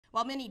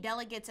While many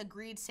delegates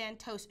agreed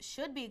Santos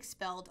should be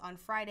expelled on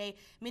Friday,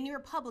 many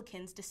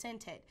Republicans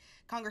dissented.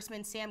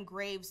 Congressman Sam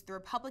Graves, the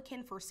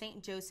Republican for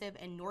St. Joseph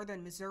and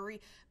Northern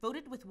Missouri,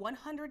 voted with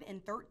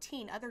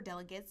 113 other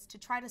delegates to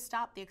try to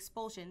stop the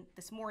expulsion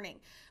this morning.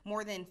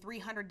 More than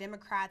 300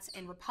 Democrats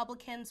and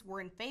Republicans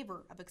were in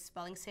favor of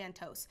expelling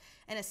Santos.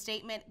 In a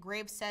statement,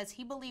 Graves says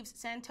he believes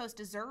Santos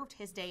deserved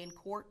his day in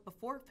court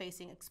before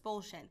facing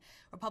expulsion.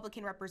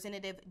 Republican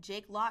Representative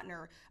Jake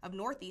LaTurner of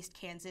Northeast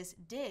Kansas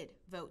did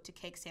vote to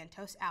kick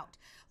Santos out.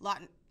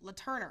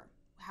 LaTurner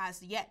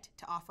has yet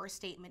to offer a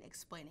statement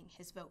explaining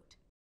his vote.